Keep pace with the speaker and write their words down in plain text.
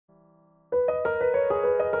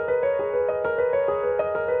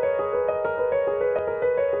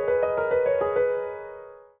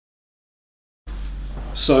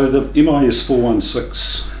So the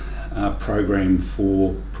MIS416 program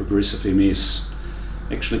for progressive MS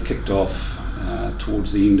actually kicked off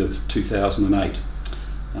towards the end of 2008.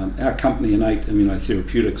 Our company, Innate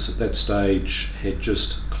Immunotherapeutics, at that stage had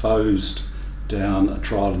just closed down a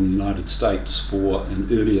trial in the United States for an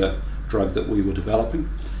earlier drug that we were developing,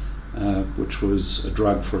 which was a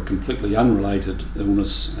drug for a completely unrelated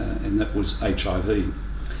illness, and that was HIV.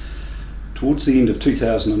 Towards the end of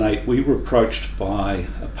 2008, we were approached by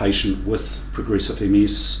a patient with progressive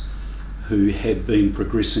MS who had been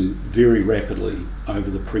progressing very rapidly over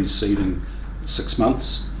the preceding 6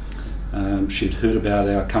 months. She'd heard about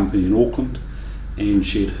our company in Auckland, and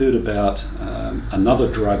she'd heard about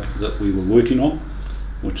another drug that we were working on,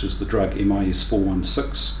 which is the drug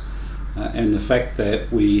MIS416, and the fact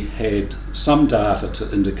that we had some data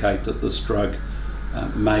to indicate that this drug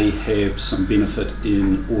may have some benefit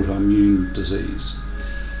in autoimmune disease.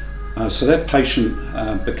 So that patient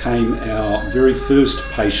became our very first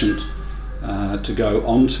patient to go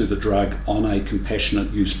onto the drug on a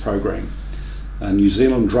compassionate use program. New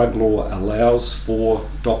Zealand drug law allows for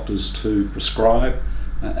doctors to prescribe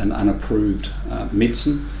an unapproved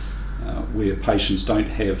medicine where patients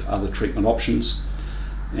don't have other treatment options.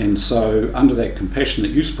 And so under that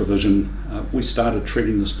compassionate use provision, we started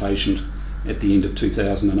treating this patient at the end of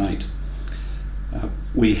 2008.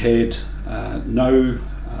 We had no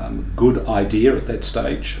good idea at that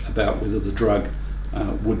stage about whether the drug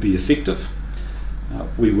would be effective.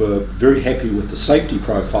 We were very happy with the safety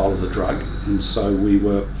profile of the drug, and so we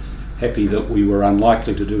were happy that we were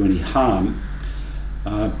unlikely to do any harm.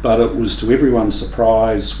 But it was to everyone's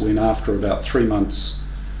surprise when after about 3 months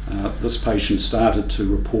this patient started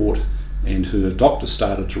to report, and her doctor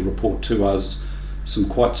started to report to us, some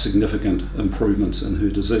quite significant improvements in her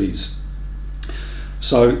disease.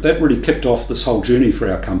 So that really kicked off this whole journey for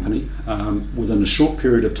our company. Within a short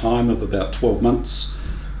period of time of about 12 months,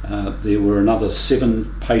 there were another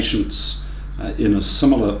 7 patients in a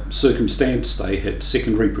similar circumstance. They had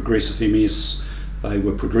secondary progressive MS, they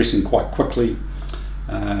were progressing quite quickly,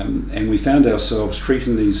 and we found ourselves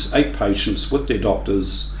treating these 8 patients with their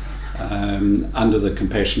doctors under the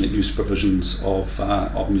compassionate use provisions of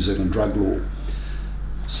New Zealand drug law.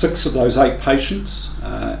 6 of those 8 patients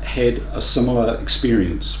had a similar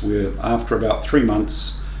experience where after about 3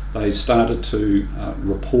 months they started to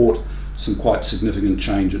report some quite significant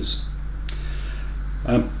changes.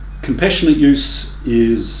 Compassionate use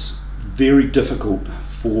is very difficult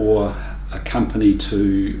for a company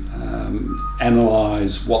to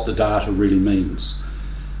analyse what the data really means.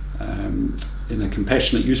 In a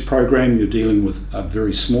compassionate use program, you're dealing with a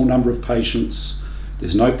very small number of patients,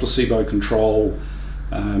 there's no placebo control,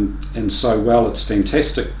 and so while it's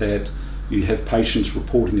fantastic that you have patients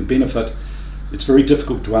reporting a benefit, it's very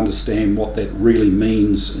difficult to understand what that really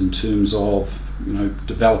means in terms of,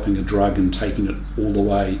 developing a drug and taking it all the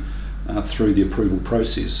way through the approval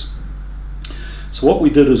process. So what we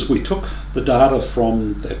did is we took the data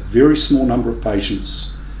from that very small number of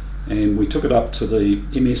patients and we took it up to the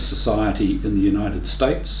MS Society in the United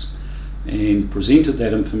States and presented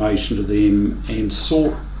that information to them and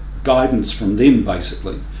sought guidance from them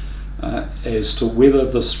basically as to whether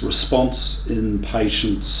this response in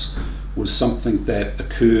patients was something that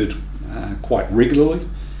occurred quite regularly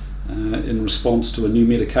in response to a new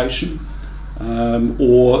medication,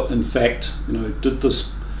 or in fact, did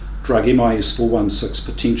this drug MIS416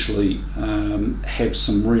 potentially have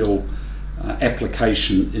some real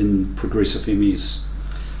application in progressive MS.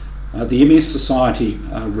 The MS Society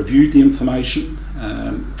reviewed the information,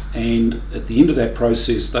 and at the end of that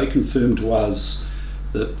process they confirmed to us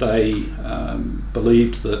that they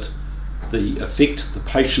believed that the effect the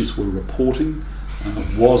patients were reporting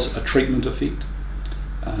was a treatment effect.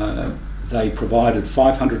 They provided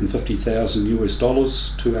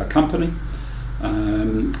 $550,000 to our company,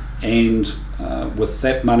 and with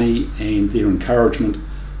that money and their encouragement,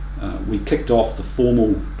 we kicked off the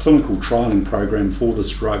formal clinical trialling program for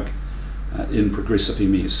this drug in progressive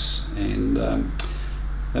MS, and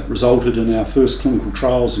that resulted in our first clinical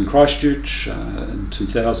trials in Christchurch in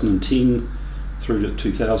 2010 through to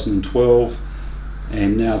 2012,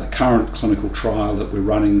 and now the current clinical trial that we're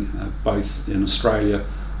running both in Australia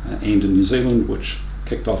and in New Zealand, which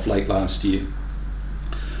kicked off late last year.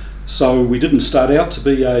 So we didn't start out to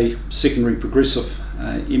be a secondary progressive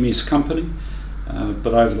MS company,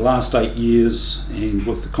 but over the last 8 years, and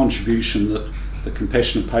with the contribution that the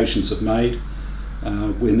compassionate patients have made,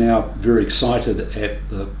 we're now very excited at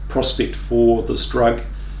the prospect for this drug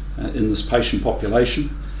in this patient population.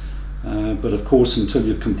 But of course, until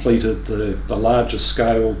you've completed the larger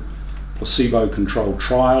scale placebo-controlled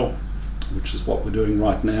trial which is what we're doing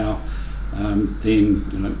right now,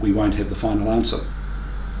 then we won't have the final answer.